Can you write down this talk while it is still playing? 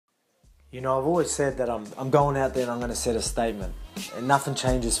You know, I've always said that I'm going out there and I'm going to set a statement. And nothing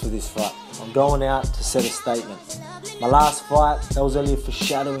changes for this fight. I'm going out to set a statement. My last fight, that was only a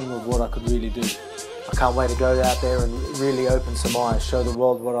foreshadowing of what I could really do. I can't wait to go out there and really open some eyes, show the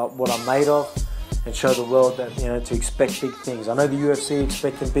world what I'm made of, and show the world that, you know, to expect big things. I know the UFC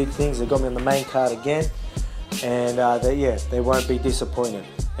expecting big things. They got me on the main card again. And they won't be disappointed.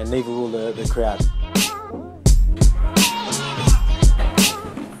 And neither will the crowd.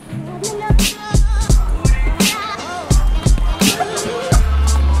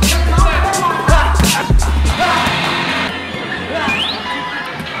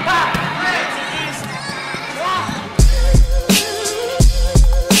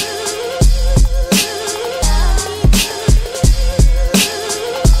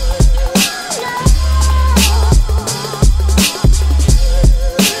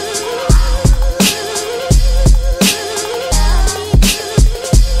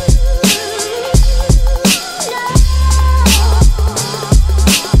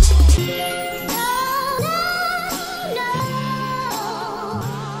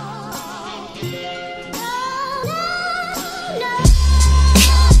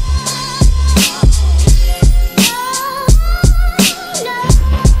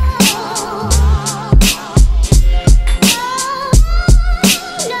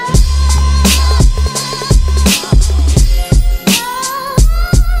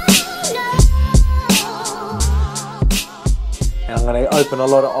 And I'm going to open a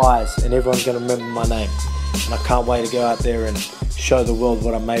lot of eyes and everyone's going to remember my name. And I can't wait to go out there and show the world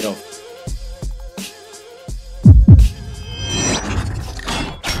what I'm made of.